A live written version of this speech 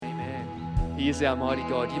He is our mighty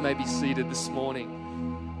God. You may be seated this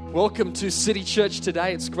morning. Welcome to City Church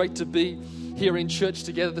today. It's great to be here in church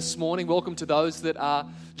together this morning. Welcome to those that are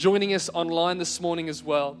joining us online this morning as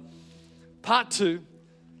well. Part 2,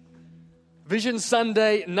 Vision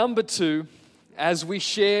Sunday number 2, as we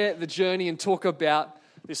share the journey and talk about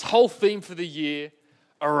this whole theme for the year,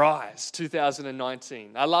 Arise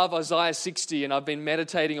 2019. I love Isaiah 60, and I've been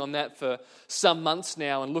meditating on that for some months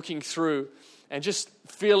now and looking through and just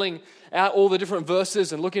feeling out all the different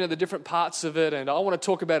verses and looking at the different parts of it. And I want to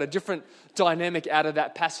talk about a different dynamic out of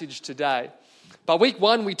that passage today. But week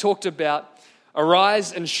 1, we talked about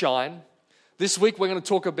arise and shine. This week, we're going to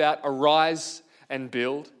talk about arise and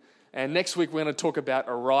build. And next week, we're going to talk about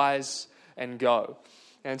arise and go.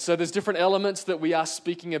 And so there's different elements that we are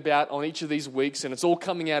speaking about on each of these weeks. And it's all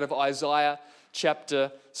coming out of Isaiah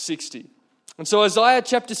chapter 60. And so Isaiah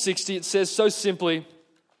chapter 60, it says so simply,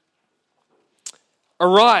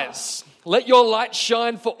 arise, let your light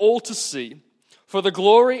shine for all to see, for the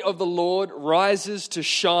glory of the Lord rises to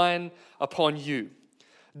shine upon you.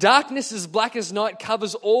 Darkness as black as night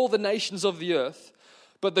covers all the nations of the earth,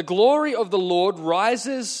 but the glory of the Lord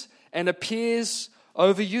rises and appears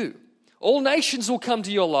over you. All nations will come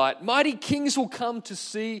to your light. Mighty kings will come to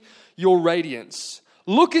see your radiance.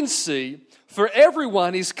 Look and see, for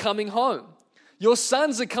everyone is coming home. Your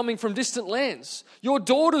sons are coming from distant lands. Your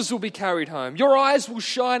daughters will be carried home. Your eyes will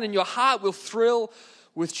shine and your heart will thrill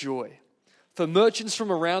with joy. For merchants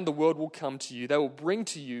from around the world will come to you. They will bring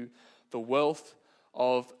to you the wealth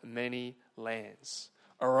of many lands.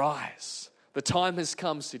 Arise. The time has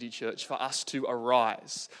come, City Church, for us to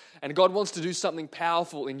arise. And God wants to do something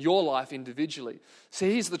powerful in your life individually. So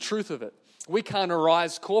here's the truth of it. We can't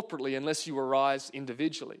arise corporately unless you arise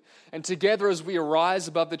individually. And together as we arise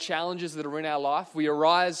above the challenges that are in our life, we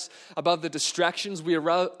arise above the distractions, we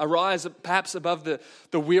arise perhaps above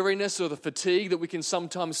the weariness or the fatigue that we can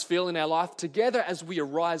sometimes feel in our life. Together as we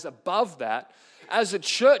arise above that, as a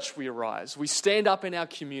church we arise. We stand up in our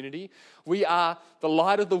community. We are the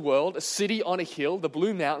light of the world, a city on a hill, the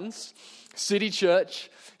Blue Mountains, City Church.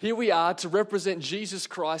 Here we are to represent Jesus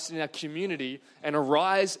Christ in our community and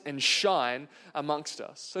arise and shine amongst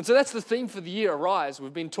us. And so that's the theme for the year, Arise.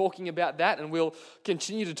 We've been talking about that and we'll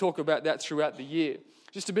continue to talk about that throughout the year.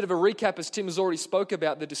 Just a bit of a recap, as Tim has already spoke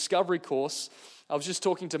about the Discovery course. I was just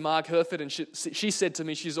talking to Marg Herford and she said to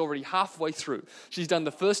me she's already halfway through. She's done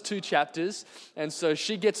the first 2 chapters and so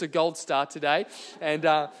she gets a gold star today. And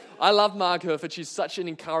I love Marg Herford. She's such an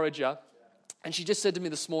encourager. And she just said to me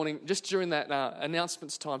this morning, just during that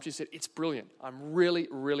announcements time, she said, it's brilliant. I'm really,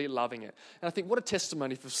 really loving it. And I think what a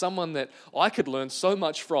testimony for someone that I could learn so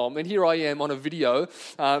much from. And here I am on a video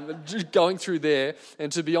going through there.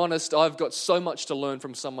 And to be honest, I've got so much to learn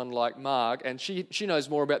from someone like Marg. And she knows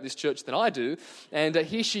more about this church than I do. And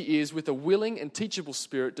here she is with a willing and teachable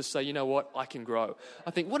spirit to say, you know what, I can grow.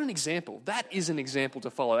 I think, what an example. That is an example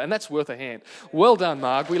to follow. And that's worth a hand. Well done,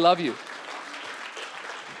 Marg. We love you.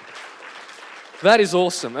 That is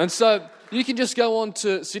awesome. And so you can just go on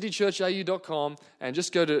to citychurchau.com and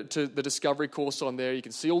just go to the Discovery course on there. You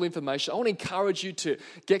can see all the information. I want to encourage you to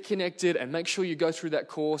get connected and make sure you go through that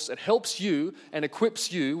course. It helps you and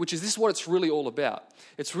equips you, which is this is what it's really all about.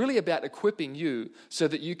 It's really about equipping you so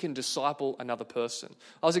that you can disciple another person.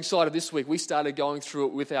 I was excited this week. We started going through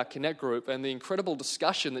it with our Connect group and the incredible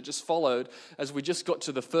discussion that just followed as we just got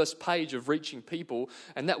to the first page of reaching people.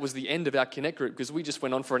 And that was the end of our Connect group because we just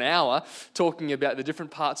went on for an hour talking about the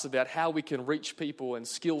different parts about how we can reach people and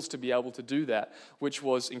skills to be able to do that, which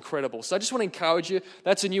was incredible. So I just want to encourage you.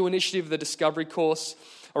 That's a new initiative, the Discovery course.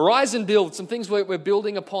 Arise and build. Some things we're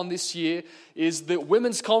building upon this year is the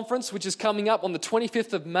Women's Conference, which is coming up on the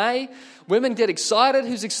 25th of May. Women, get excited.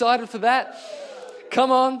 Who's excited for that?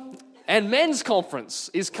 Come on. And Men's Conference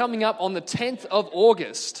is coming up on the 10th of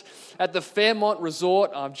August at the Fairmont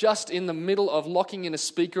Resort. I'm just in the middle of locking in a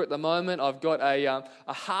speaker at the moment. I've got a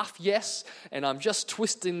half yes, and I'm just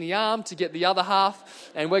twisting the arm to get the other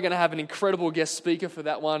half. And we're going to have an incredible guest speaker for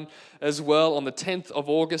that one as well on the 10th of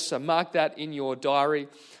August. So mark that in your diary.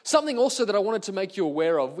 Something also that I wanted to make you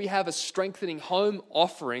aware of, we have a Strengthening Home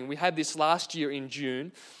offering. We had this last year in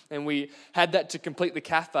June, and we had that to complete the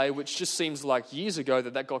cafe, which just seems like years ago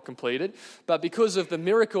that got completed. But because of the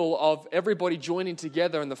miracle of everybody joining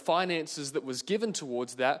together and the finances that was given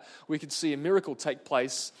towards that, we could see a miracle take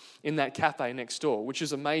place in that cafe next door, which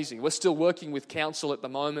is amazing. We're still working with council at the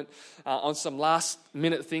moment on some last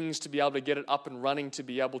minute things to be able to get it up and running, to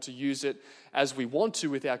be able to use it as we want to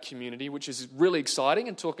with our community, which is really exciting,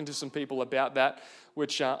 and talking to some people about that,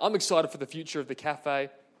 which I'm excited for the future of the cafe,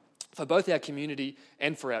 for both our community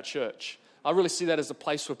and for our church. I really see that as a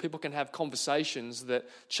place where people can have conversations that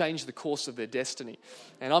change the course of their destiny.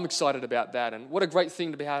 And I'm excited about that. And what a great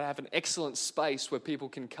thing to be able to have an excellent space where people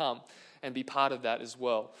can come and be part of that as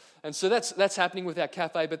well. And so that's happening with our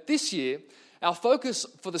cafe. But this year, our focus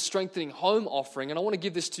for the Strengthening Home offering, and I want to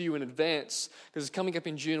give this to you in advance because it's coming up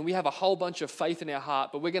in June, and we have a whole bunch of faith in our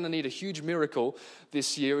heart, but we're going to need a huge miracle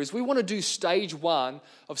this year, is we want to do stage 1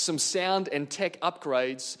 of some sound and tech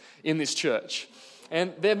upgrades in this church.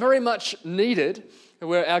 And they're very much needed,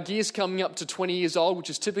 where our gear's coming up to 20 years old, which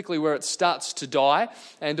is typically where it starts to die.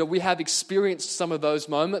 And we have experienced some of those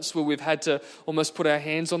moments where we've had to almost put our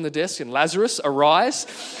hands on the desk and Lazarus, arise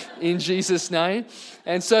in Jesus' name.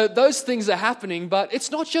 And so those things are happening, but it's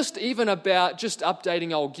not just even about just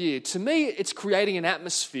updating old gear. To me, it's creating an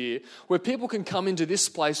atmosphere where people can come into this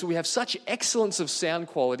place where we have such excellence of sound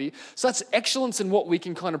quality, such excellence in what we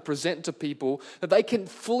can kind of present to people, that they can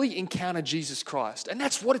fully encounter Jesus Christ. And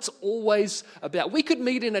that's what it's always about. We could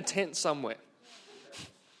meet in a tent somewhere.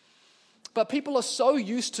 But people are so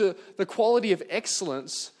used to the quality of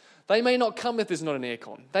excellence, they may not come if there's not an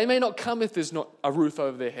aircon. They may not come if there's not a roof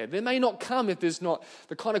over their head. They may not come if there's not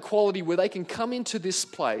the kind of quality where they can come into this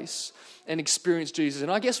place and experience Jesus. And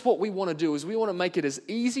I guess what we want to do is we want to make it as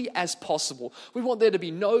easy as possible. We want there to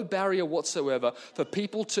be no barrier whatsoever for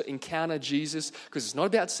people to encounter Jesus, because it's not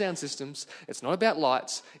about sound systems, it's not about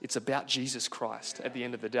lights, it's about Jesus Christ at the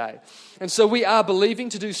end of the day. And so we are believing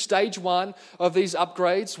to do stage 1 of these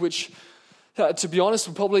upgrades, which to be honest,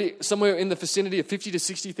 we're probably somewhere in the vicinity of $50,000 to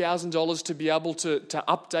 $60,000 to be able to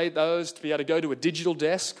update those, to be able to go to a digital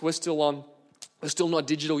desk. We're still not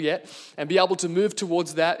digital yet, and be able to move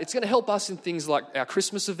towards that. It's going to help us in things like our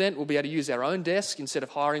Christmas event. We'll be able to use our own desk instead of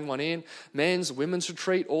hiring one in. Men's, women's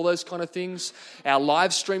retreat, all those kind of things. Our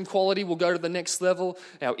live stream quality will go to the next level.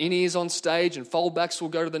 Our in-ears on stage and foldbacks will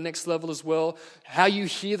go to the next level as well. How you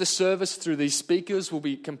hear the service through these speakers will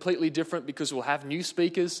be completely different because we'll have new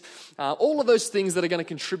speakers. All of those things that are going to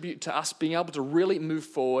contribute to us being able to really move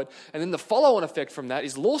forward. And then the follow-on effect from that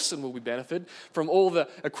is Lawson will be benefited from all the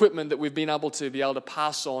equipment that we've been able to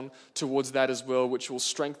pass on towards that as well, which will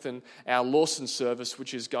strengthen our Lawson service,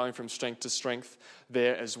 which is going from strength to strength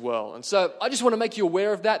there as well. And so I just want to make you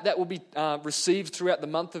aware of that. That will be received throughout the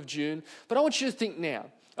month of June. But I want you to think now,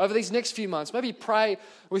 over these next few months, maybe pray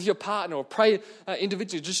with your partner or pray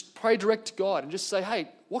individually, just pray direct to God and just say, hey,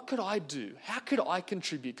 what could I do? How could I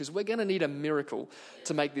contribute? Because we're going to need a miracle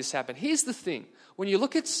to make this happen. Here's the thing. When you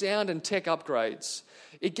look at sound and tech upgrades,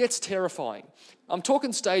 it gets terrifying. I'm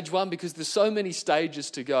talking stage 1 because there's so many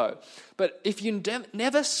stages to go. But if you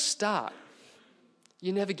never start,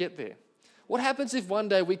 you never get there. What happens if one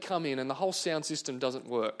day we come in and the whole sound system doesn't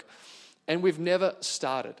work and we've never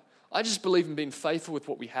started? I just believe in being faithful with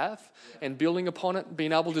what we have and building upon it,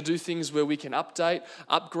 being able to do things where we can update,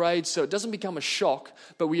 upgrade, so it doesn't become a shock,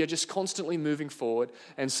 but we are just constantly moving forward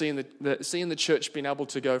and seeing the church being able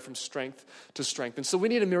to go from strength to strength. And so we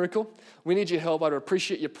need a miracle. We need your help. I'd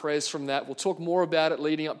appreciate your prayers from that. We'll talk more about it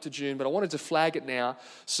leading up to June, but I wanted to flag it now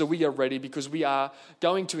so we are ready, because we are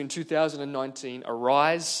going to, in 2019,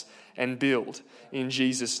 arise and build in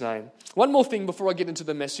Jesus' name. One more thing before I get into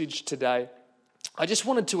the message today. I just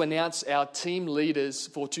wanted to announce our team leaders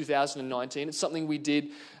for 2019. It's something we did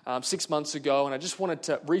 6 months ago, and I just wanted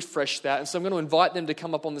to refresh that. And so I'm going to invite them to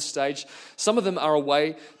come up on the stage. Some of them are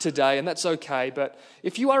away today, and that's okay. But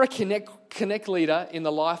if you are a Connect leader in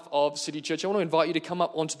the life of City Church, I want to invite you to come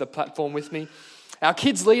up onto the platform with me. Our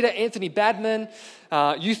kids leader, Anthony Badman,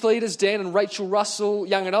 youth leaders, Dan and Rachel Russell,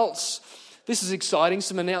 young adults. This is exciting.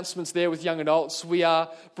 Some announcements there with young adults. We are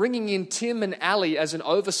bringing in Tim and Ali as an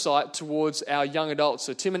oversight towards our young adults.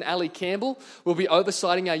 So Tim and Ali Campbell will be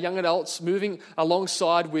oversighting our young adults, moving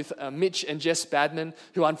alongside with Mitch and Jess Badman,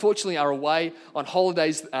 who unfortunately are away on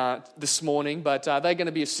holidays this morning, but they're going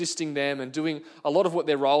to be assisting them and doing a lot of what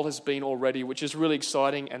their role has been already, which is really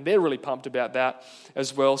exciting, and they're really pumped about that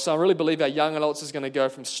as well. So I really believe our young adults is going to go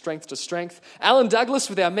from strength to strength. Alan Douglas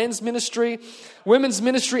with our men's ministry, women's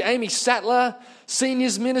ministry, Amy Sattler,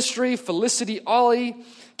 seniors ministry, Felicity Ollie,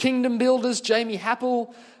 Kingdom Builders, Jamie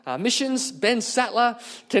Happel, missions, Ben Sattler,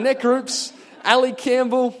 Connect Groups, Ali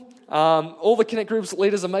Campbell, all the Connect Groups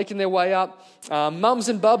leaders are making their way up, Mums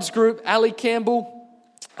and Bubs Group, Ali Campbell,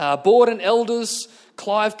 Board and Elders,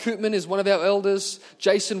 Clive Koopman is one of our elders,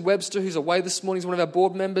 Jason Webster, who's away this morning, is one of our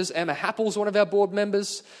board members, Emma Happel is one of our board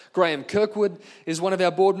members, Graham Kirkwood is one of our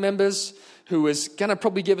board members, who is going to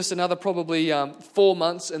probably give us another 4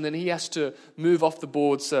 months, and then he has to move off the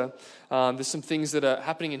board. So there's some things that are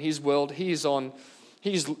happening in his world. He's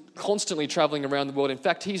constantly traveling around the world. In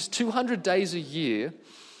fact, he's 200 days a year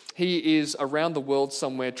he is around the world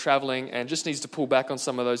somewhere traveling and just needs to pull back on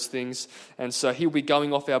some of those things. And so he'll be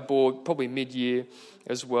going off our board probably mid-year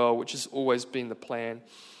as well, which has always been the plan.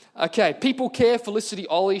 Okay, People Care, Felicity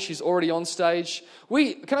Ollie, she's already on stage.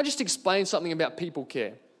 Can I just explain something about People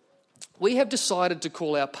Care? We have decided to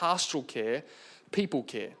call our pastoral care People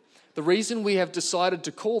Care. The reason we have decided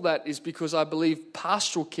to call that is because I believe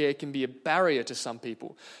pastoral care can be a barrier to some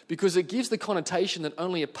people, because it gives the connotation that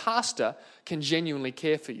only a pastor can genuinely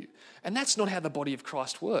care for you. And that's not how the body of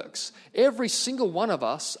Christ works. Every single one of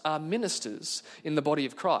us are ministers in the body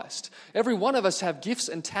of Christ. Every one of us have gifts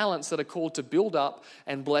and talents that are called to build up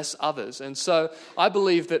and bless others. And so I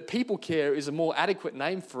believe that People Care is a more adequate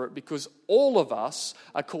name for it, because all of us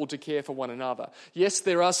are called to care for one another. Yes,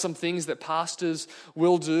 there are some things that pastors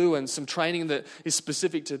will do and some training that is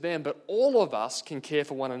specific to them, but all of us can care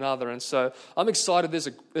for one another. And so I'm excited.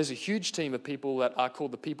 There's a huge team of people that are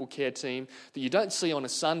called the People Care team that you don't see on a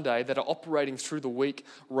Sunday, that are operating through the week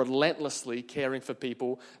relentlessly caring for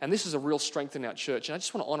people. And this is a real strength in our church. And I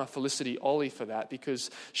just want to honor Felicity Ollie for that, because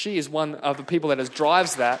she is one of the people that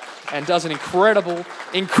drives that and does an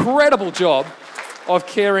incredible job of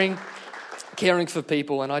caring for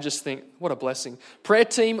people. And I just think, what a blessing. Prayer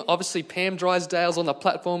team, obviously Pam Drysdale's on the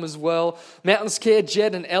platform as well. Mountains Care,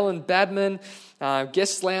 Jed and Ellen Badman.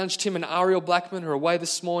 Guest Lounge, Tim and Ariel Blackman, who are away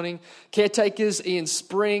this morning. Caretakers, Ian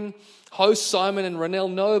Spring. Host, Simon and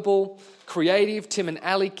Renelle Noble. Creative, Tim and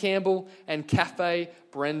Ali Campbell. And Cafe,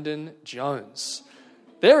 Brendan Jones.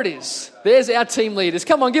 There it is. There's our team leaders.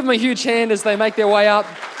 Come on, give them a huge hand as they make their way up.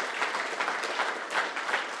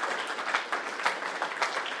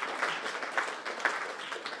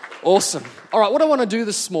 Awesome. All right, what I want to do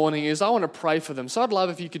this morning is I want to pray for them. So I'd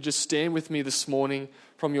love if you could just stand with me this morning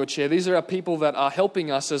from your chair. These are our people that are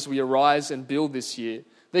helping us as we arise and build this year.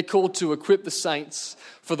 They're called to equip the saints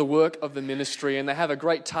for the work of the ministry, and they have a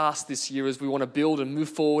great task this year as we want to build and move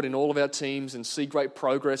forward in all of our teams and see great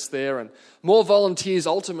progress there, and more volunteers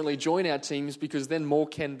ultimately join our teams, because then more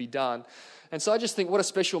can be done. And so I just think what a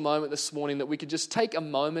special moment this morning that we could just take a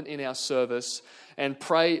moment in our service and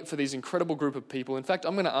pray for these incredible group of people. In fact,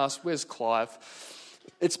 I'm going to ask, where's Clive?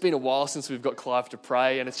 It's been a while since we've got Clive to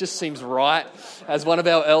pray, and it just seems right as one of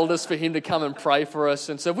our elders for him to come and pray for us.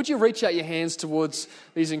 And so would you reach out your hands towards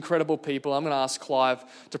these incredible people? I'm going to ask Clive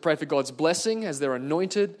to pray for God's blessing as they're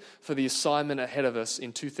anointed for the assignment ahead of us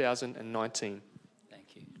in 2019. Thank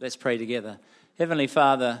you. Let's pray together. Heavenly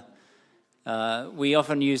Father, we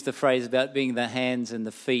often use the phrase about being the hands and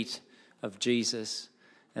the feet of Jesus.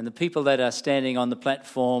 And the people that are standing on the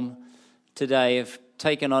platform today have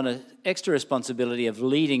taken on an extra responsibility of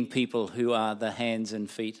leading people who are the hands and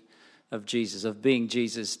feet of Jesus, of being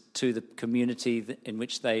Jesus to the community in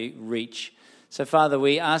which they reach. So, Father,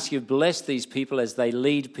 we ask you to bless these people as they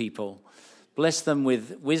lead people. Bless them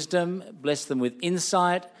with wisdom, bless them with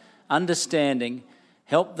insight, understanding.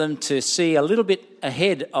 Help them to see a little bit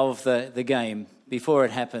ahead of the game before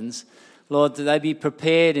it happens. Lord, that they be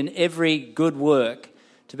prepared in every good work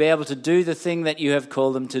to be able to do the thing that you have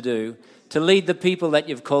called them to do, to lead the people that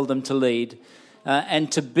you've called them to lead, and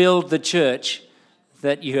to build the church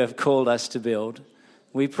that you have called us to build.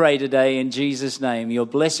 We pray today in Jesus' name, your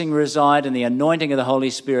blessing reside and the anointing of the Holy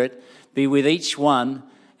Spirit be with each one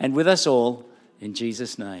and with us all in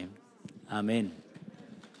Jesus' name. Amen.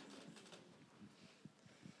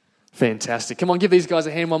 Fantastic. Come on, give these guys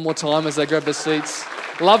a hand one more time as they grab their seats.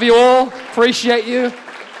 Love you all. Appreciate you.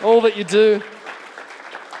 All that you do.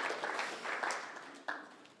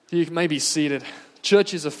 You may be seated.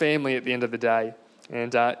 Church is a family at the end of the day.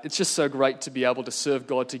 And it's just so great to be able to serve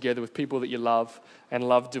God together with people that you love and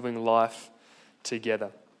love doing life together.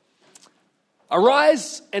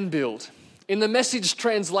 Arise and build. In the Message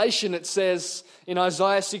translation, it says in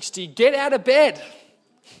Isaiah 60, get out of bed.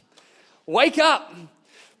 Wake up.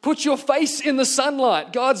 Put your face in the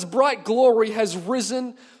sunlight. God's bright glory has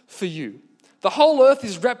risen for you. The whole earth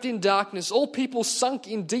is wrapped in darkness. All people sunk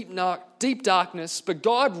in deep darkness, but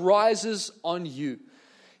God rises on you.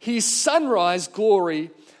 His sunrise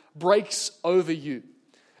glory breaks over you.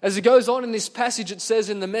 As it goes on in this passage, it says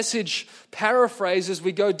in the Message paraphrase as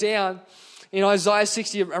we go down in Isaiah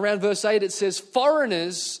 60, around verse 8, it says,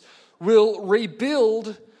 foreigners will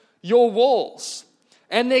rebuild your walls,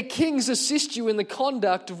 and their kings assist you in the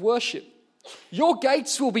conduct of worship. Your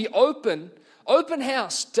gates will be open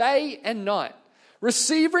house day and night,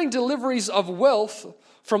 receiving deliveries of wealth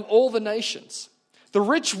from all the nations. The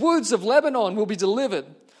rich woods of Lebanon will be delivered,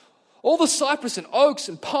 all the cypress and oaks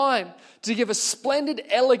and pine, to give a splendid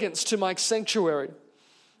elegance to my sanctuary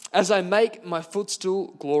as I make my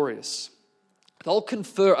footstool glorious. They'll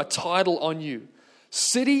confer a title on you,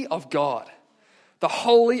 City of God. the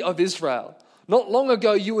Holy of Israel. Not long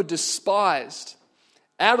ago you were despised,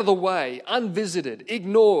 out of the way, unvisited,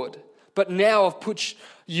 ignored, but now I've put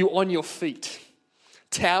you on your feet,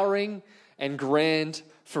 towering and grand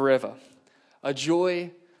forever. A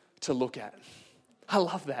joy to look at. I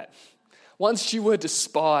love that. Once you were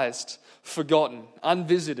despised, forgotten,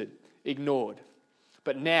 unvisited, ignored,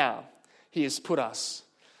 but now he has put us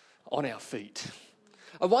on our feet.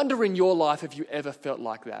 I wonder in your life if you ever felt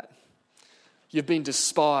like that. You've been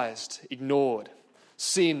despised, ignored.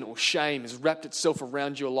 Sin or shame has wrapped itself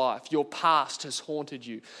around your life. Your past has haunted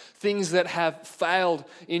you. Things that have failed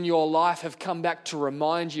in your life have come back to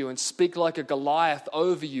remind you and speak like a Goliath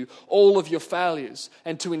over you, all of your failures,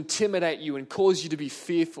 and to intimidate you and cause you to be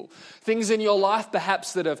fearful. Things in your life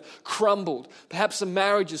perhaps that have crumbled. Perhaps a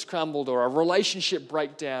marriage has crumbled, or a relationship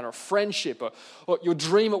breakdown, or a friendship, or your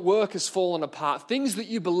dream at work has fallen apart. Things that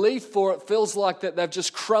you believe for, it feels like that they've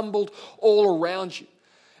just crumbled all around you.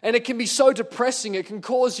 And it can be so depressing. It can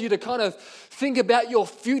cause you to kind of think about your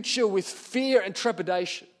future with fear and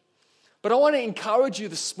trepidation. But I want to encourage you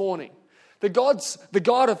this morning that God's the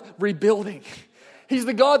God of rebuilding. He's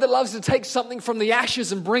the God that loves to take something from the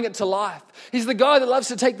ashes and bring it to life. He's the God that loves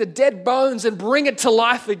to take the dead bones and bring it to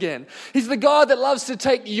life again. He's the God that loves to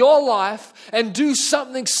take your life and do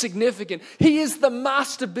something significant. He is the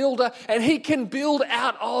master builder, and he can build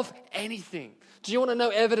out of anything. Do you want to know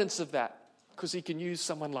evidence of that? Because he can use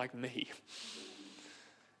someone like me.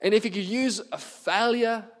 And if he could use a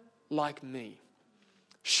failure like me,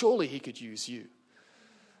 surely he could use you.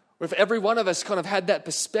 Or if every one of us kind of had that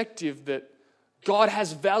perspective that God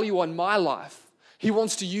has value on my life, he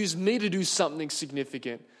wants to use me to do something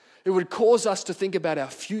significant, it would cause us to think about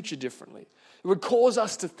our future differently. It would cause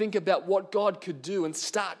us to think about what God could do and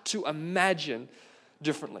start to imagine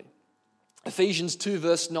differently. Ephesians 2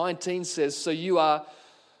 verse 19 says, "So you are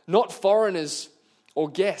not foreigners or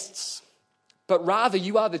guests, but rather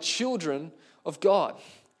you are the children of God,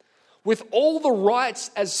 with all the rights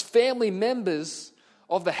as family members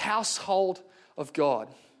of the household of God."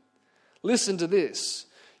 Listen to this.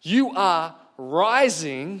 You are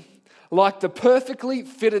rising like the perfectly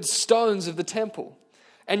fitted stones of the temple,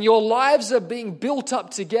 and your lives are being built up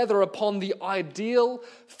together upon the ideal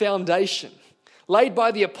foundation laid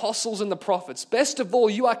by the apostles and the prophets. Best of all,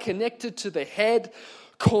 you are connected to the head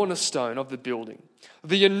cornerstone of the building,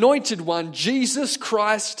 the anointed one, Jesus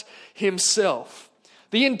Christ himself.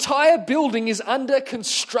 The entire building is under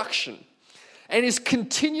construction and is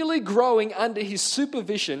continually growing under his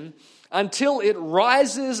supervision until it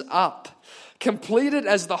rises up, completed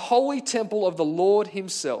as the holy temple of the Lord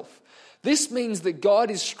himself. This means that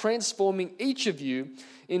God is transforming each of you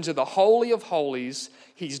into the Holy of Holies,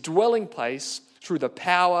 his dwelling place, through the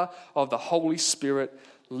power of the Holy Spirit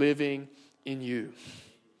living in you.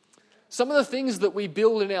 Some of the things that we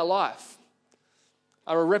build in our life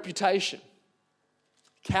are a reputation,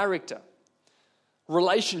 character,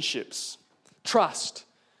 relationships, trust,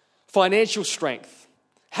 financial strength,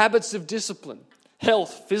 habits of discipline,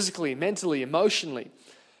 health, physically, mentally, emotionally,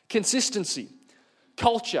 consistency,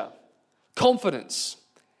 culture, confidence,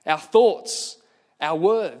 our thoughts, our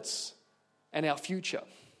words, and our future.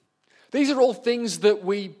 These are all things that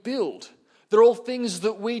we build. They're all things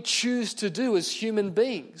that we choose to do as human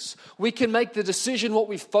beings. We can make the decision what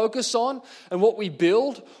we focus on and what we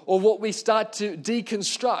build, or what we start to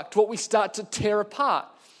deconstruct, what we start to tear apart.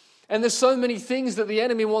 And there's so many things that the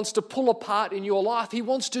enemy wants to pull apart in your life. He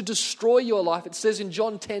wants to destroy your life. It says in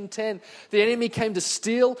John 10:10, the enemy came to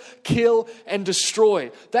steal, kill, and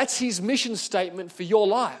destroy. That's his mission statement for your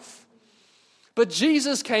life. But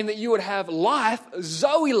Jesus came that you would have life,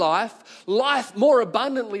 Zoe life, life more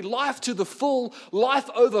abundantly, life to the full, life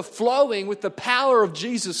overflowing with the power of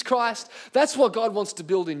Jesus Christ. That's what God wants to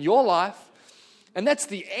build in your life. And that's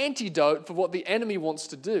the antidote for what the enemy wants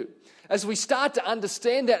to do. As we start to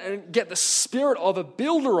understand that and get the spirit of a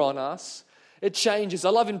builder on us, it changes.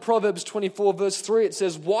 I love in Proverbs 24 verse 3, it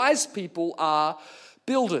says, "Wise people are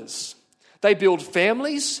builders. They build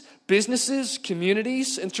families, businesses,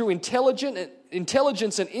 communities, and through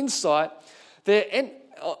intelligence and insight, their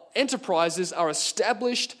enterprises are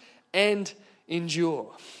established and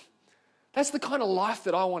endure." That's the kind of life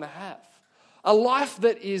that I want to have. A life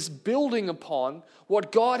that is building upon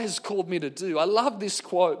what God has called me to do. I love this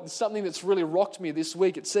quote. It's something that's really rocked me this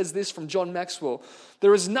week. It says this from John Maxwell: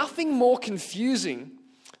 "There is nothing more confusing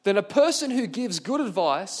than a person who gives good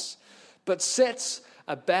advice but sets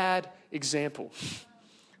a bad example."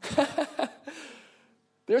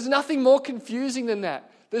 There's nothing more confusing than that.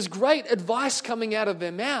 There's great advice coming out of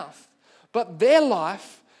their mouth, but their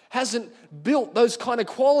life hasn't built those kind of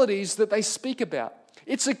qualities that they speak about.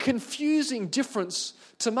 It's a confusing difference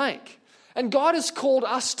to make. And God has called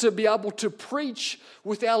us to be able to preach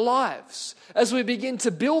with our lives as we begin to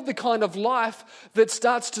build the kind of life that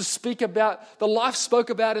starts to speak about the life spoke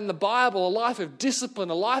about in the Bible, a life of discipline,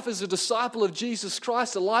 a life as a disciple of Jesus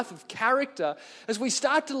Christ, a life of character. As we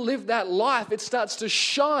start to live that life, it starts to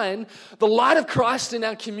shine the light of Christ in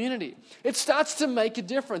our community. It starts to make a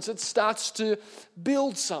difference. It starts to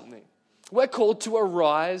build something. We're called to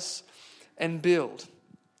arise and build.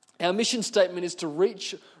 Our mission statement is to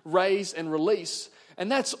reach, raise, and release.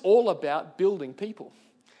 And that's all about building people.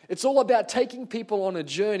 It's all about taking people on a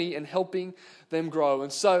journey and helping them grow.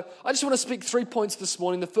 And so I just want to speak 3 points this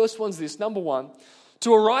morning. The first one's this. Number one,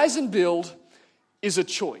 to arise and build is a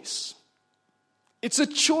choice. It's a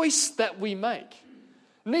choice that we make.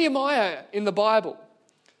 Nehemiah in the Bible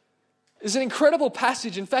is an incredible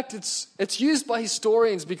passage. In fact, it's used by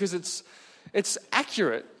historians because it's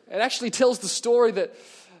accurate. It actually tells the story that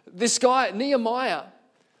this guy, Nehemiah,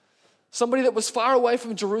 somebody that was far away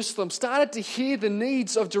from Jerusalem, started to hear the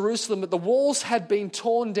needs of Jerusalem, that the walls had been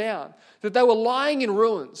torn down, that they were lying in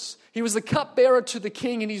ruins. He was the cupbearer to the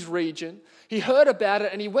king in his region. He heard about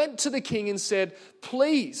it and he went to the king and said,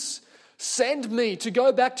 please send me to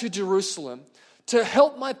go back to Jerusalem to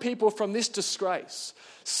help my people from this disgrace.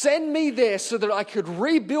 Send me there so that I could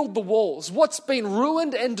rebuild the walls. What's been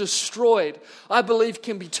ruined and destroyed, I believe,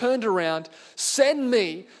 can be turned around. Send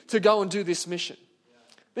me to go and do this mission.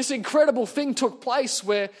 This incredible thing took place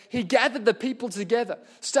where he gathered the people together,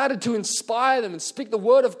 started to inspire them and speak the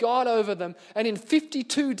word of God over them. And in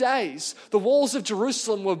 52 days, the walls of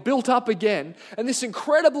Jerusalem were built up again. And this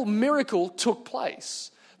incredible miracle took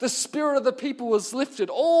place. The spirit of the people was lifted.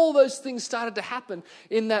 All those things started to happen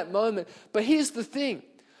in that moment. But here's the thing.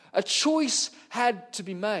 A choice had to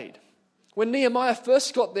be made. When Nehemiah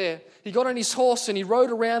first got there, he got on his horse and he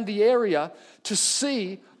rode around the area to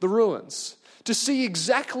see the ruins, to see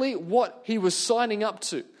exactly what he was signing up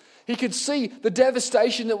to. He could see the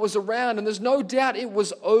devastation that was around, and there's no doubt it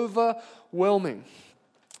was overwhelming.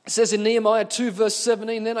 It says in Nehemiah 2 verse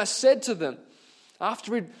 17, then I said to them,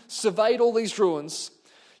 after he'd surveyed all these ruins,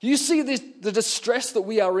 you see the distress that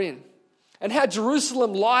we are in, and how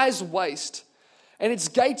Jerusalem lies waste, and its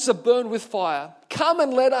gates are burned with fire. Come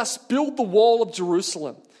and let us build the wall of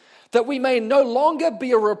Jerusalem, that we may no longer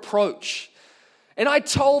be a reproach. And I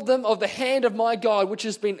told them of the hand of my God, which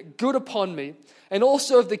has been good upon me, and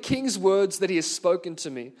also of the king's words that he has spoken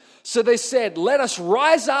to me. So they said, let us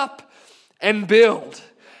rise up and build.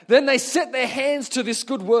 Then they set their hands to this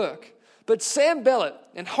good work. But Sanballat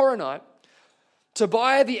and Horonite,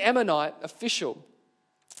 Tobiah the Ammonite official,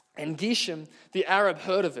 and Geshem the Arab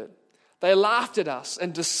heard of it. They laughed at us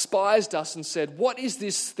and despised us and said, what is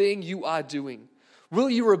this thing you are doing?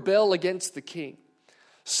 Will you rebel against the king?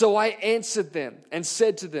 So I answered them and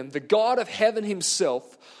said to them, the God of heaven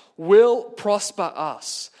himself will prosper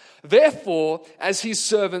us. Therefore, as his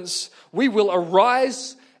servants, we will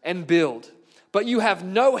arise and build. But you have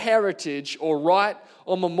no heritage or right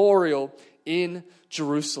or memorial in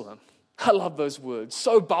Jerusalem. I love those words.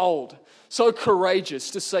 So bold, so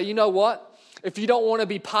courageous to say, you know what? If you don't want to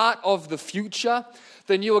be part of the future,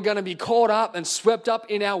 then you are going to be caught up and swept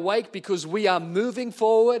up in our wake, because we are moving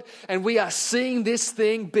forward and we are seeing this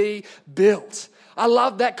thing be built. I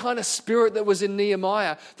love that kind of spirit that was in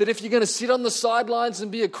Nehemiah, that if you're going to sit on the sidelines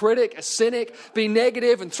and be a critic, a cynic, be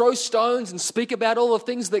negative and throw stones and speak about all the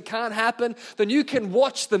things that can't happen, then you can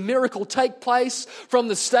watch the miracle take place from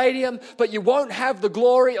the stadium, but you won't have the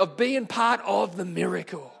glory of being part of the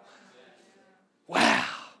miracle. Wow.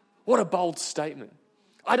 What a bold statement.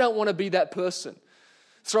 I don't want to be that person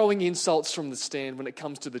throwing insults from the stand when it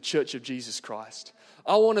comes to the Church of Jesus Christ.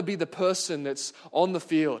 I want to be the person that's on the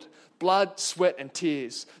field, blood, sweat, and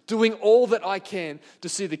tears, doing all that I can to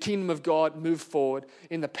see the kingdom of God move forward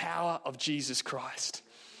in the power of Jesus Christ.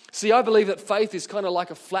 See, I believe that faith is kind of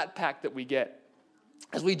like a flat pack that we get.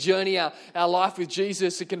 As we journey our life with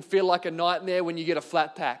Jesus, it can feel like a nightmare when you get a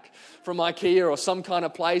flat pack from IKEA or some kind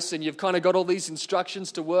of place and you've kind of got all these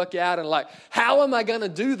instructions to work out and like, how am I going to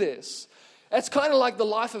do this? It's kind of like the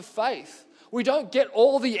life of faith. We don't get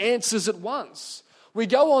all the answers at once. We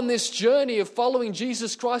go on this journey of following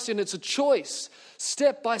Jesus Christ, and it's a choice,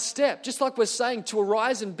 step by step. Just like we're saying, to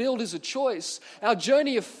arise and build is a choice. Our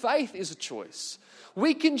journey of faith is a choice.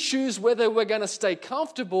 We can choose whether we're going to stay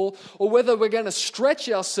comfortable or whether we're going to stretch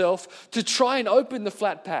ourselves to try and open the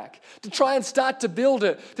flat pack, to try and start to build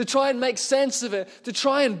it, to try and make sense of it, to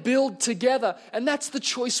try and build together. And that's the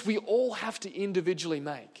choice we all have to individually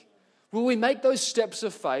make. Will we make those steps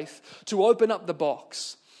of faith to open up the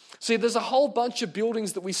box? See, there's a whole bunch of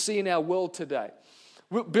buildings that we see in our world today.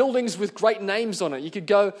 buildings with great names on it. You could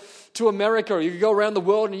go to America, or you could go around the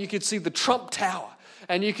world and you could see the Trump Tower.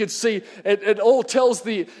 And you could see, it all tells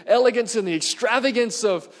the elegance and the extravagance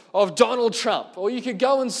of Donald Trump. Or you could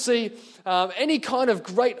go and see any kind of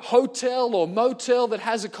great hotel or motel that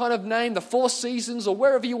has a kind of name, the Four Seasons or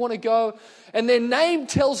wherever you want to go. And their name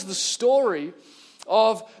tells the story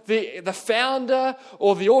of the founder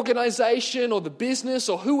or the organization or the business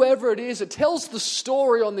or whoever it is. It tells the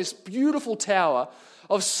story on this beautiful tower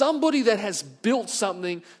of somebody that has built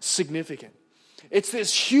something significant. It's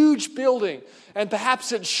this huge building, and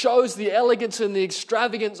perhaps it shows the elegance and the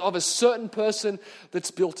extravagance of a certain person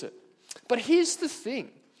that's built it. But here's the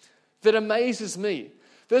thing that amazes me.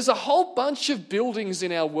 There's a whole bunch of buildings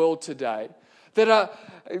in our world today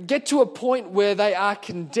that get to a point where they are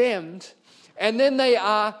condemned and then they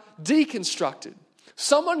are deconstructed.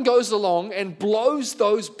 Someone goes along and blows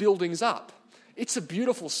those buildings up. It's a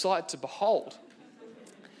beautiful sight to behold.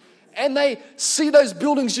 And they see those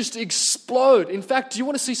buildings just explode. In fact, do you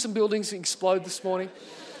want to see some buildings explode this morning?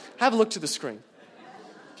 Have a look to the screen.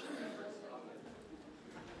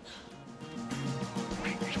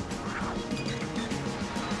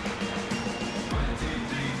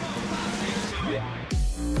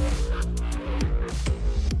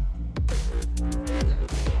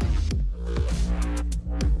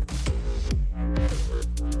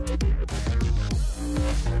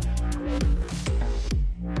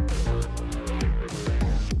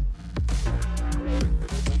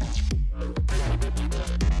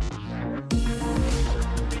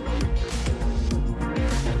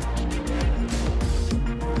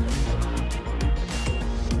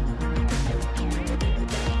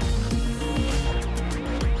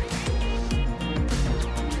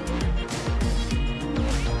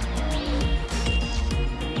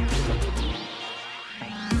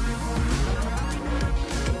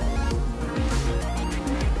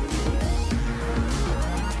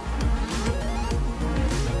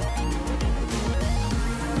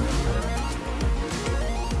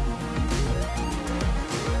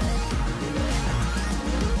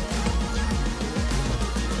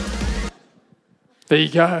 There you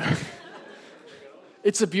go.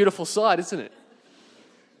 It's a beautiful sight, isn't it?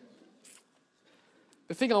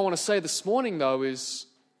 The thing I want to say this morning, though, is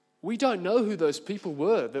we don't know who those people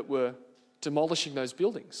were that were demolishing those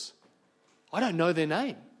buildings. I don't know their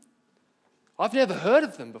name. I've never heard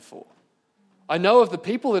of them before. I know of the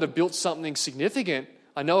people that have built something significant.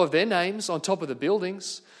 I know of their names on top of the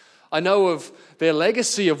buildings. I know of their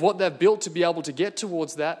legacy of what they've built to be able to get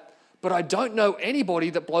towards that. But I don't know anybody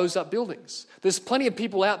that blows up buildings. There's plenty of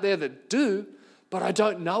people out there that do, but I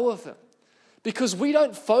don't know of them. Because we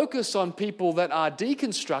don't focus on people that are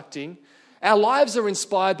deconstructing. Our lives are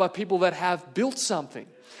inspired by people that have built something.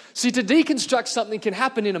 See, to deconstruct something can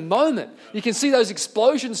happen in a moment. You can see those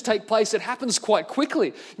explosions take place. It happens quite quickly.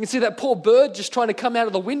 You can see that poor bird just trying to come out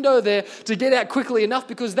of the window there to get out quickly enough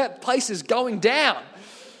because that place is going down.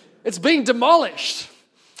 It's being demolished.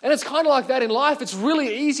 And it's kind of like that in life. It's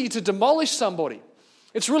really easy to demolish somebody.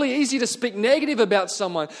 It's really easy to speak negative about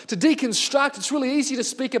someone. To deconstruct, it's really easy to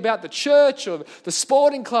speak about the church or the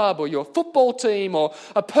sporting club or your football team or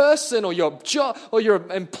a person or your job or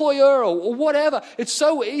your employer or whatever. It's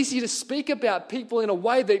so easy to speak about people in a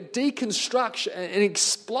way that deconstructs and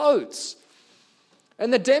explodes.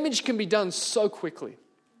 And the damage can be done so quickly.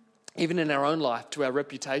 Even in our own life, to our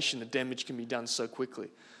reputation, the damage can be done so quickly.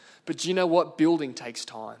 But do you know what? Building takes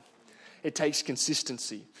time. It takes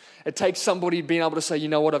consistency. It takes somebody being able to say, you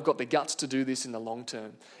know what, I've got the guts to do this in the long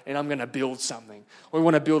term, and I'm going to build something. We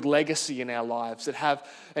want to build legacy in our lives that have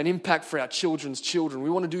an impact for our children's children.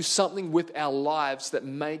 We want to do something with our lives that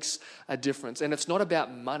makes a difference. And it's not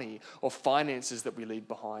about money or finances that we leave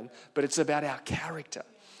behind, but it's about our character.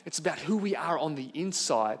 It's about who we are on the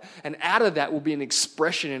inside. And out of that will be an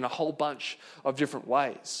expression in a whole bunch of different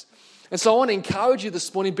ways. And so I want to encourage you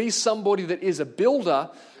this morning, be somebody that is a builder,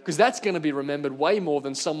 because that's going to be remembered way more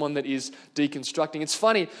than someone that is deconstructing. It's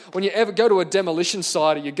funny, when you ever go to a demolition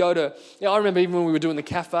site or you go to, I remember even when we were doing the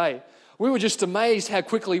cafe, we were just amazed how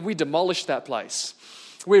quickly we demolished that place.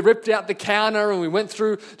 We ripped out the counter and we went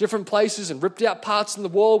through different places and ripped out parts in the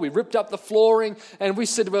wall. We ripped up the flooring and we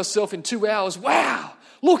said to ourselves in 2 hours, wow,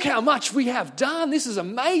 look how much we have done. This is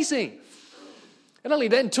amazing. It only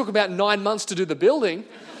then took about 9 months to do the building.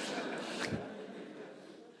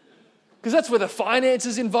 Because that's where the finance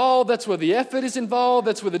is involved, that's where the effort is involved,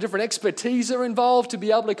 that's where the different expertise are involved to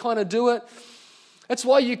be able to kind of do it. That's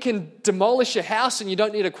why you can demolish a house and you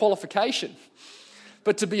don't need a qualification.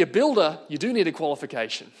 But to be a builder, you do need a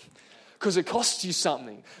qualification. because it costs you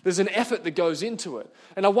something. There's an effort that goes into it.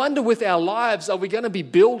 And I wonder with our lives, are we going to be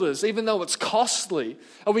builders even though it's costly?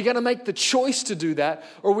 Are we going to make the choice to do that,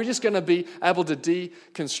 or are we just going to be able to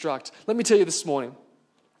deconstruct? Let me tell you this morning,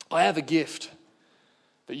 I have a gift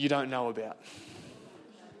that you don't know about.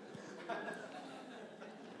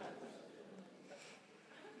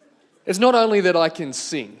 It's not only that I can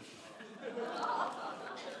sing.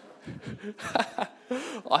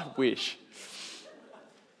 I wish.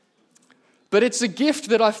 But it's a gift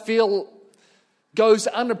that I feel goes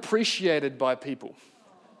unappreciated by people.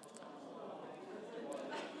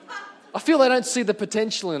 I feel they don't see the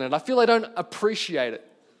potential in it. I feel they don't appreciate it.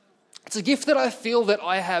 It's a gift that I feel that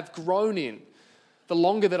I have grown in the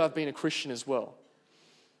longer that I've been a Christian as well.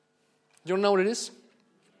 You want to know what it is?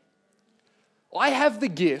 I have the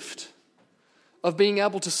gift of being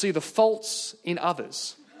able to see the faults in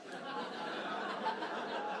others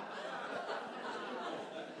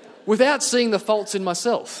without seeing the faults in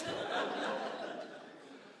myself.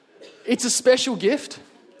 It's a special gift.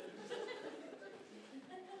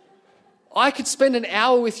 I could spend an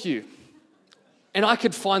hour with you and I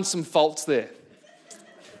could find some faults there.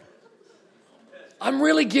 I'm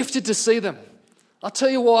really gifted to see them. I'll tell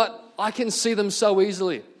you what, I can see them so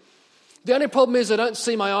easily. The only problem is I don't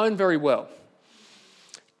see my own very well.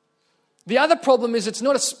 The other problem is it's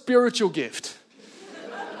not a spiritual gift.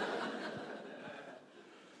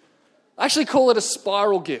 I actually call it a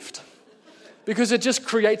spiral gift because it just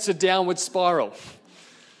creates a downward spiral.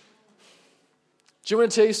 Do you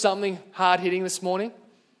want to tell you something hard-hitting this morning?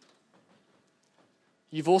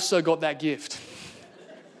 You've also got that gift.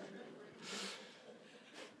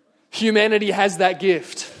 Humanity has that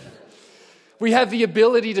gift. We have the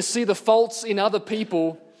ability to see the faults in other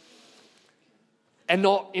people and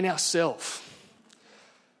not in ourselves.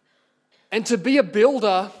 And to be a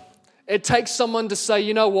builder, it takes someone to say,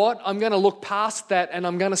 you know what, I'm going to look past that and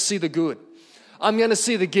I'm going to see the good. I'm going to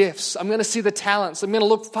see the gifts. I'm going to see the talents. I'm going to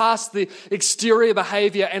look past the exterior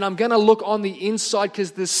behavior and I'm going to look on the inside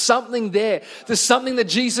because there's something there. There's something that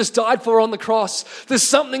Jesus died for on the cross. There's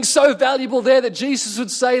something so valuable there that Jesus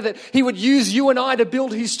would say that he would use you and I to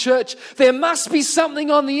build his church. There must be something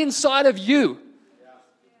on the inside of you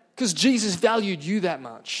because Jesus valued you that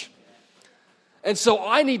much. And so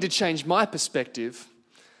I need to change my perspective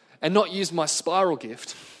and not use my spiral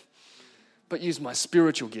gift, but use my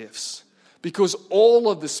spiritual gifts. Because all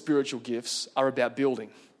of the spiritual gifts are about building.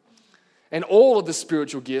 And all of the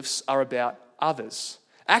spiritual gifts are about others.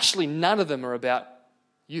 Actually, none of them are about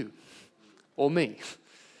you or me.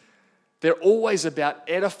 They're always about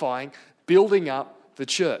edifying, building up the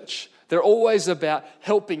church. They're always about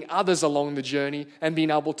helping others along the journey and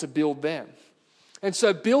being able to build them. And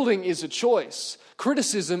so building is a choice.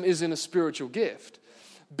 Criticism isn't a spiritual gift.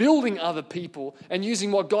 Building other people and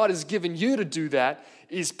using what God has given you to do that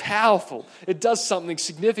is powerful. It does something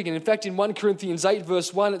significant. In fact, in 1 Corinthians 8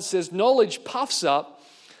 verse 1, it says, knowledge puffs up,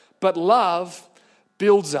 but love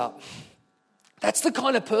builds up. That's the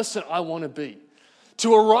kind of person I want to be.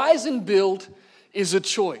 To arise and build is a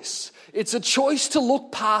choice. It's a choice to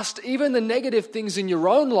look past even the negative things in your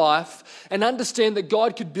own life and understand that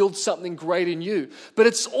God could build something great in you. But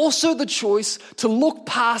it's also the choice to look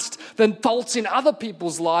past the faults in other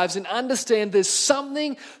people's lives and understand there's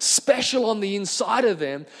something special on the inside of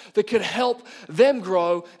them that could help them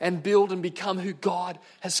grow and build and become who God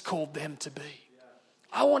has called them to be.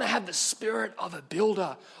 I want to have the spirit of a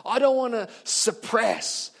builder. I don't want to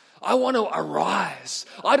suppress. I want to arise.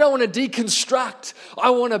 I don't want to deconstruct.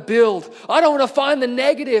 I want to build. I don't want to find the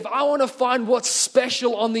negative. I want to find what's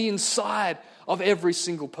special on the inside of every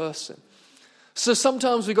single person. So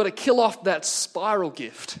sometimes we've got to kill off that spiral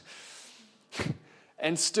gift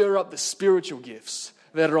and stir up the spiritual gifts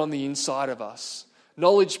that are on the inside of us.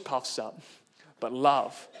 Knowledge puffs up, but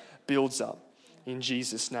love builds up in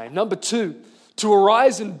Jesus' name. Number 2, to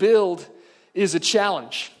arise and build is a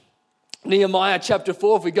challenge. Nehemiah chapter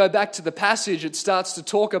 4, if we go back to the passage, it starts to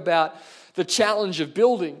talk about the challenge of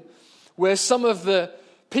building, where some of the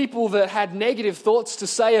people that had negative thoughts to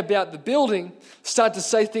say about the building start to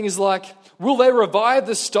say things like, will they revive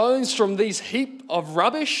the stones from these heap of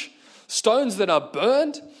rubbish, stones that are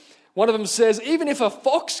burned? One of them says, even if a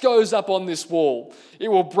fox goes up on this wall, it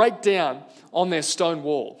will break down on their stone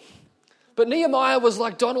wall. But Nehemiah was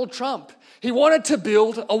like Donald Trump. He wanted to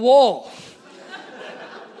build a wall.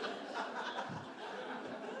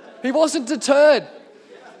 He wasn't deterred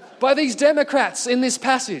by these Democrats in this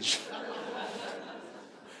passage.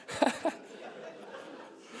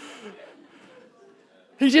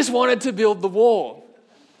 He just wanted to build the wall.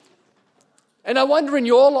 And I wonder in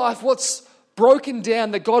your life what's broken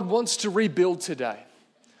down that God wants to rebuild today.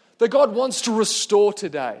 that God wants to restore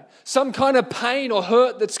today. Some kind of pain or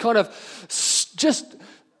hurt that's kind of just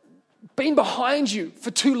been behind you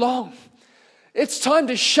for too long. It's time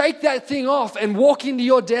to shake that thing off and walk into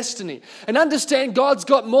your destiny and understand God's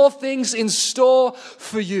got more things in store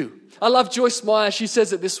for you. I love Joyce Meyer. She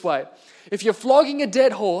says it this way: if you're flogging a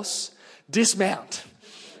dead horse, dismount.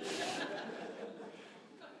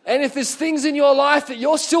 And if there's things in your life that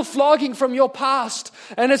you're still flogging from your past,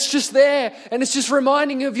 and it's just there, and it's just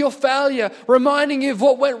reminding you of your failure, reminding you of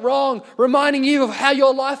what went wrong, reminding you of how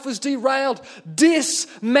your life was derailed,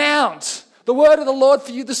 dismount. The word of the Lord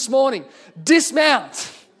for you this morning: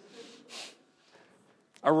 dismount.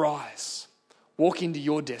 Arise. Walk into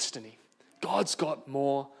your destiny. God's got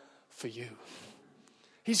more for you.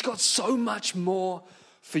 He's got so much more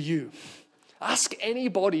for you. Ask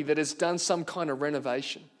anybody that has done some kind of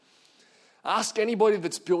renovation. Ask anybody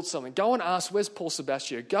that's built something. Go and ask, where's Paul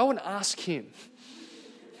Sebastian? Go and ask him.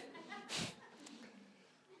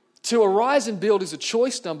 To arise and build is a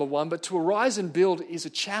choice, number one, but to arise and build is a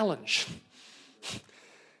challenge.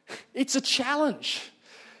 It's a challenge.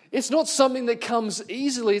 It's not something that comes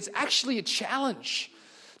easily. It's actually a challenge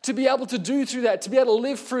to be able to do through that, to be able to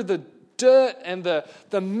live through the dirt and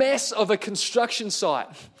the mess of a construction site.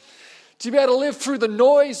 To be able to live through the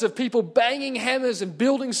noise of people banging hammers and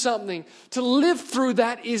building something, to live through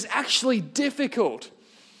that is actually difficult.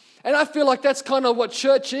 And I feel like that's kind of what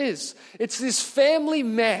church is. It's this family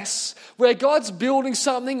mess where God's building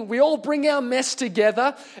something. We all bring our mess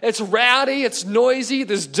together. It's rowdy, it's noisy,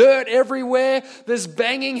 there's dirt everywhere, there's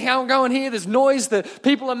banging, how I'm going here, there's noise, the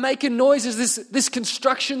people are making noises, this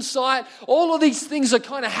construction site. All of these things are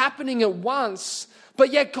kind of happening at once,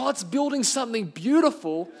 but yet God's building something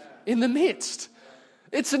beautiful in the midst.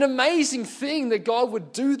 It's an amazing thing that God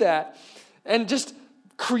would do that and just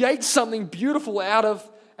create something beautiful out of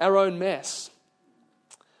our own mess.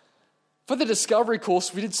 For the Discovery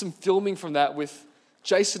course, we did some filming from that with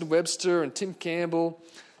Jason Webster and Tim Campbell,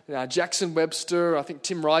 Jackson Webster. I think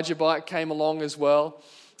Tim Rajabite came along as well.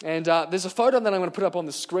 And there's a photo that I'm going to put up on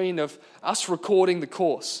the screen of us recording the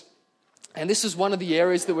course. And this is one of the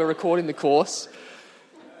areas that we're recording the course.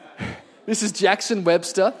 This is Jackson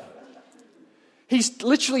Webster. He's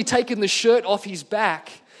literally taken the shirt off his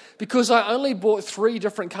back because I only bought 3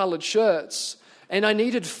 different coloured shirts and I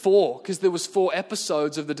needed 4 because there was 4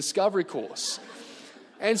 episodes of the Discovery course.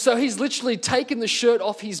 And so he's literally taken the shirt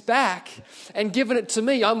off his back and given it to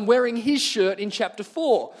me. I'm wearing his shirt in chapter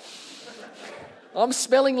 4. I'm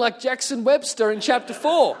smelling like Jackson Webster in chapter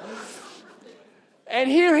 4. And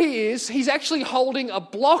here he is. He's actually holding a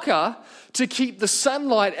blocker to keep the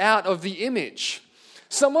sunlight out of the image.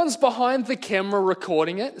 Someone's behind the camera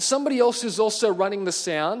recording it. Somebody else is also running the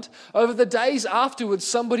sound. Over the days afterwards,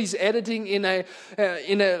 somebody's editing in a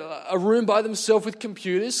room by themselves with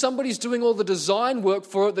computers. Somebody's doing all the design work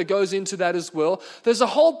for it that goes into that as well. There's a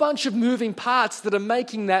whole bunch of moving parts that are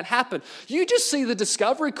making that happen. You just see the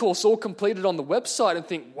Discovery course all completed on the website and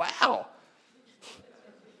think, wow.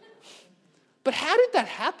 But how did that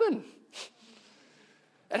happen?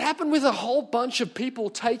 It happened with a whole bunch of people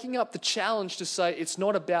taking up the challenge to say, it's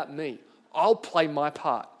not about me. I'll play my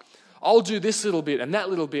part. I'll do this little bit and that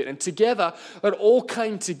little bit. And together, it all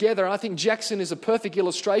came together. And I think Jackson is a perfect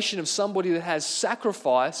illustration of somebody that has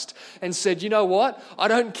sacrificed and said, you know what? I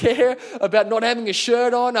don't care about not having a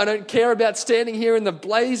shirt on. I don't care about standing here in the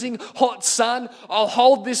blazing hot sun. I'll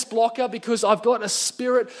hold this blocker because I've got a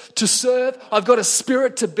spirit to serve. I've got a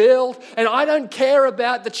spirit to build. And I don't care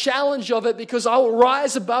about the challenge of it because I will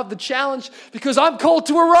rise above the challenge because I'm called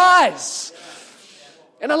to arise.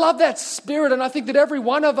 And I love that spirit, and I think that every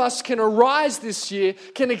one of us can arise this year,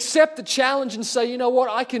 can accept the challenge and say, you know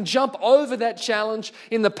what, I can jump over that challenge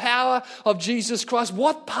in the power of Jesus Christ.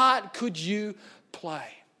 What part could you play?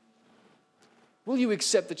 Will you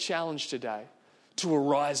accept the challenge today to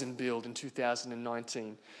arise and build in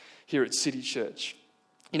 2019 here at City Church?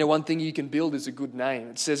 You know, one thing you can build is a good name.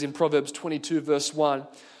 It says in Proverbs 22 verse 1,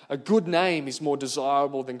 a good name is more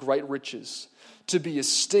desirable than great riches. To be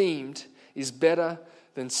esteemed is better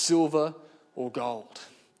than silver or gold.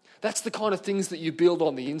 That's the kind of things that you build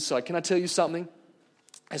on the inside. Can I tell you something?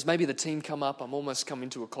 As maybe the team come up, I'm almost coming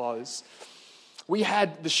to a close. We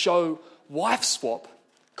had the show Wife Swap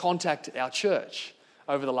contact our church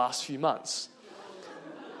over the last few months.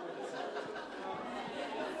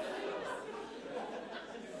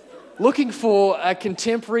 Looking for a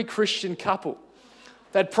contemporary Christian couple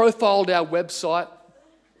that profiled our website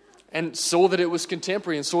and saw that it was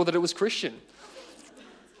contemporary and saw that it was Christian.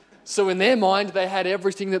 So in their mind, they had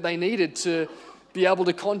everything that they needed to be able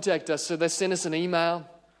to contact us. So they sent us an email.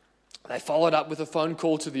 They followed up with a phone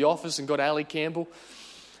call to the office and got Ali Campbell.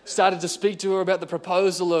 started to speak to her about the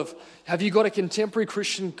proposal of, have you got a contemporary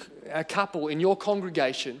Christian couple in your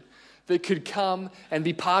congregation that could come and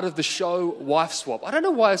be part of the show Wife Swap? I don't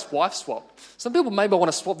know why it's Wife Swap. Some people maybe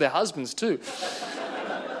want to swap their husbands too.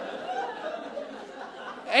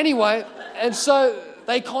 Anyway, and so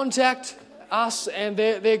they contact us, and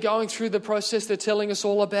they're going through the process. They're telling us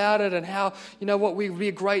all about it and how, you know what, we'd be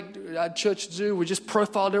a great church to do. We just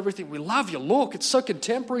profiled everything. We love your look. It's so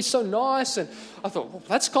contemporary, so nice. And I thought, well,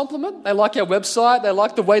 that's a compliment. They like our website. They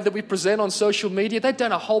like the way that we present on social media. They've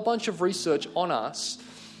done a whole bunch of research on us.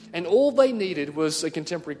 And all they needed was a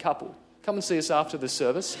contemporary couple. Come and see us after the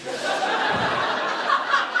service.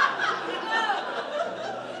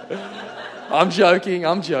 I'm joking.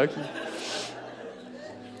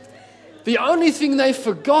 The only thing they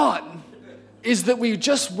forgot is that we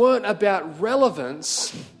just weren't about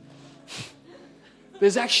relevance.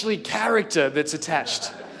 There's actually character that's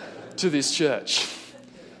attached to this church.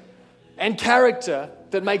 And character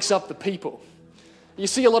that makes up the people. You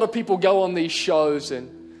see a lot of people go on these shows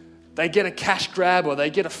and they get a cash grab or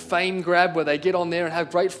they get a fame grab where they get on there and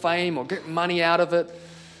have great fame or get money out of it.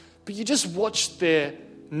 But you just watch their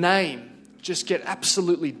name just get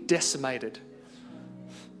absolutely decimated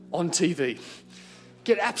on TV,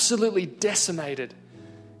 get absolutely decimated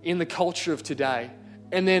in the culture of today.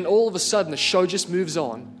 And then all of a sudden the show just moves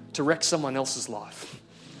on to wreck someone else's life.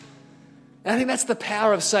 And I think that's the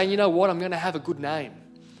power of saying, you know what, I'm going to have a good name.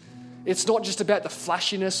 It's not just about the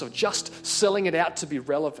flashiness or just selling it out to be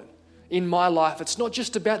relevant. In my life, it's not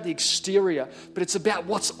just about the exterior, but it's about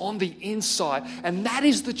what's on the inside. And that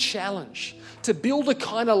is the challenge, to build a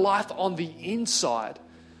kind of life on the inside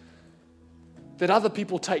that other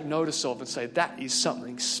people take notice of and say, that is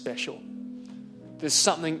something special. There's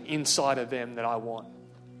something inside of them that I want.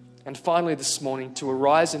 And finally this morning, to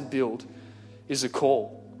arise and build is a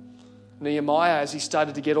call. Nehemiah, as he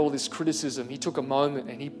started to get all this criticism, he took a moment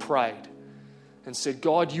and he prayed and said,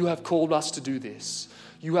 God, you have called us to do this.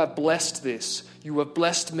 You have blessed this. You have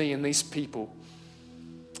blessed me and these people.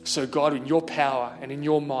 So God, in your power and in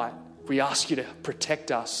your might, we ask you to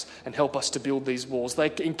protect us and help us to build these walls.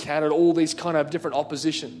 They encountered all these kind of different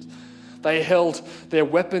oppositions. They held their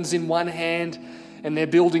weapons in one hand and their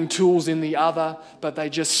building tools in the other, but they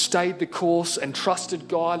just stayed the course and trusted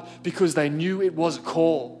God because they knew it was a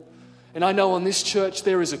call. And I know on this church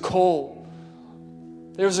there is a call.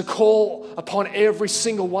 There is a call upon every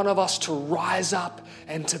single one of us to rise up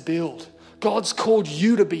and to build. God's called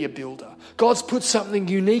you to be a builder. God's put something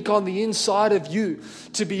unique on the inside of you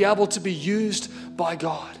to be able to be used by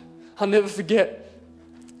God. I'll never forget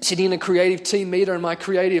sitting in a creative team meeting, and my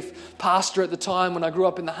creative pastor at the time when I grew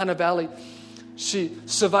up in the Hunter Valley, she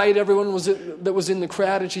surveyed everyone that was in the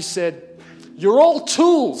crowd and she said, "You're all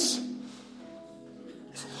tools."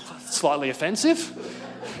 Slightly offensive.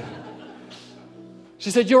 She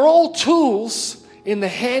said, "You're all tools in the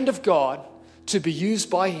hand of God to be used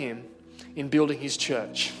by Him in building His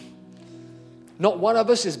church. Not one of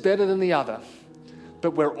us is better than the other,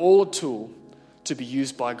 but we're all a tool to be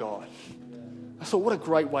used by God." I thought, what a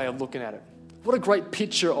great way of looking at it. What a great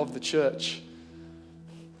picture of the church.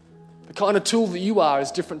 The kind of tool that you are is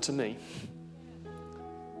different to me.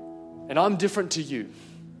 And I'm different to you.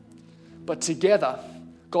 But together,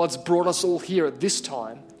 God's brought us all here at this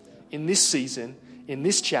time, in this season, in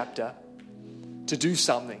this chapter, to do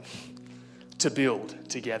something, to build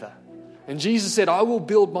together. And Jesus said, "I will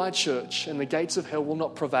build my church and the gates of hell will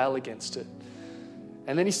not prevail against it."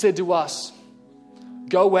 And then He said to us,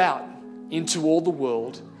 "Go out into all the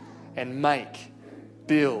world and make,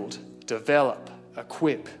 build, develop,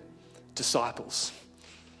 equip disciples."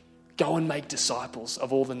 Go and make disciples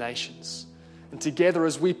of all the nations. And together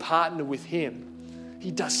as we partner with Him,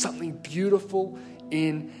 He does something beautiful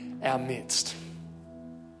in our midst.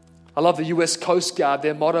 I love the US Coast Guard.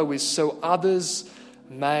 Their motto is, "So others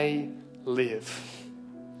may live."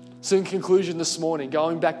 So in conclusion this morning,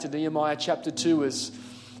 going back to Nehemiah chapter 2, as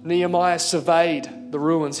Nehemiah surveyed the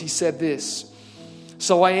ruins, he said this,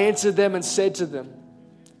 "So I answered them and said to them,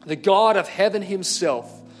 the God of heaven Himself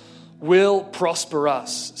will prosper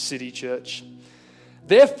us, City Church.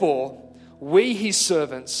 Therefore, we His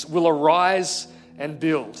servants will arise and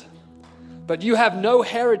build. But you have no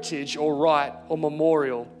heritage or right or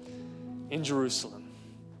memorial in Jerusalem."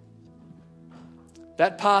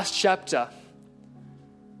 That past chapter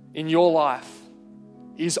in your life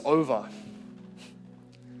is over.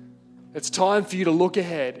 It's time for you to look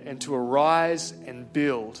ahead and to arise and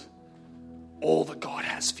build all that God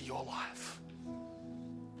has for your life.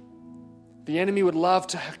 The enemy would love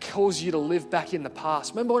to cause you to live back in the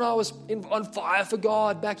past. Remember when I was on fire for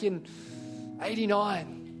God back in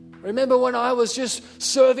 89? Remember when I was just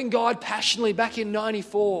serving God passionately back in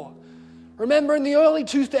 94. Remember in the early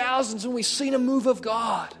 2000s when we seen a move of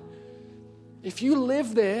God. If you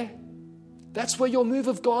live there, that's where your move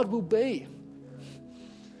of God will be.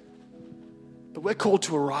 But we're called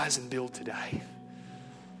to arise and build today.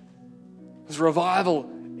 Because revival,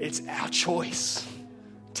 it's our choice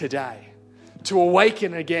today to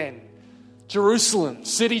awaken again. Jerusalem,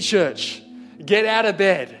 City Church, get out of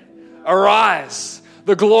bed, arise.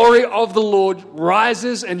 The glory of the Lord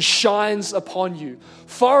rises and shines upon you.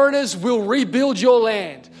 Foreigners will rebuild your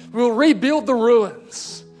land, will rebuild the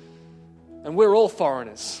ruins. And we're all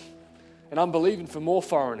foreigners. And I'm believing for more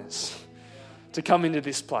foreigners to come into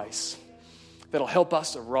this place that'll help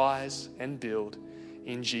us arise and build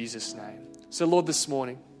in Jesus' name. So Lord, this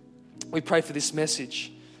morning, we pray for this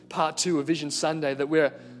message, part 2 of Vision Sunday, that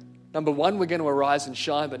we're, number 1, we're going to arise and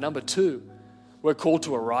shine, but number 2, we're called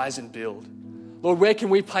to arise and build. Lord, where can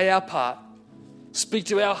we play our part? Speak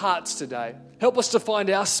to our hearts today. Help us to find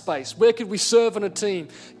our space. Where could we serve on a team?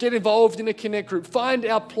 Get involved in a connect group. Find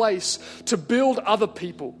our place to build other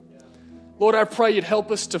people. Lord, I pray you'd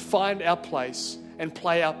help us to find our place and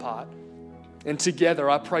play our part. And together,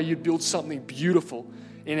 I pray you'd build something beautiful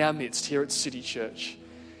in our midst here at City Church.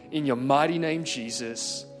 In your mighty name,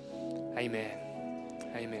 Jesus, amen.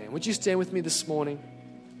 Amen. Would you stand with me this morning?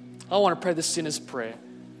 I want to pray the sinner's prayer.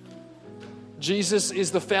 Jesus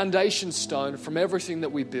is the foundation stone from everything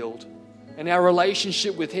that we build. And our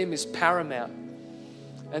relationship with him is paramount.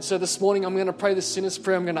 And so this morning, I'm going to pray the sinner's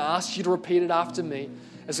prayer. I'm going to ask you to repeat it after me.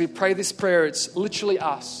 As we pray this prayer, it's literally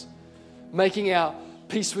us making our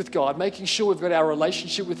peace with God, making sure we've got our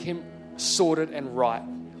relationship with him sorted and right.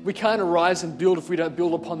 We can't arise and build if we don't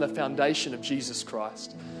build upon the foundation of Jesus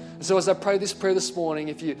Christ. And so as I pray this prayer this morning,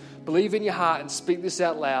 if you believe in your heart and speak this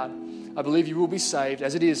out loud, I believe you will be saved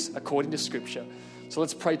as it is according to Scripture. So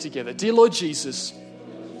let's pray together. Dear Lord Jesus,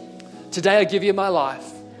 today I give you my life.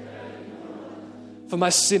 For my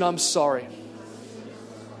sin, I'm sorry.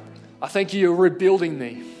 I thank you, you're rebuilding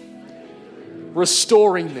me,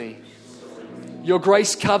 restoring me. Your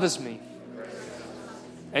grace covers me,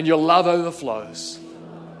 and your love overflows.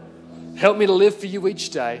 Help me to live for you each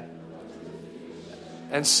day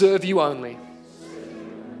and serve you only.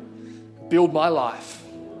 Build my life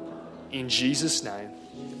in Jesus' name.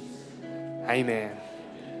 Amen.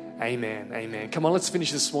 Amen. Amen. Come on, let's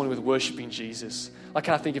finish this morning with worshiping Jesus. I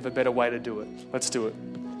can't think of a better way to do it. Let's do it.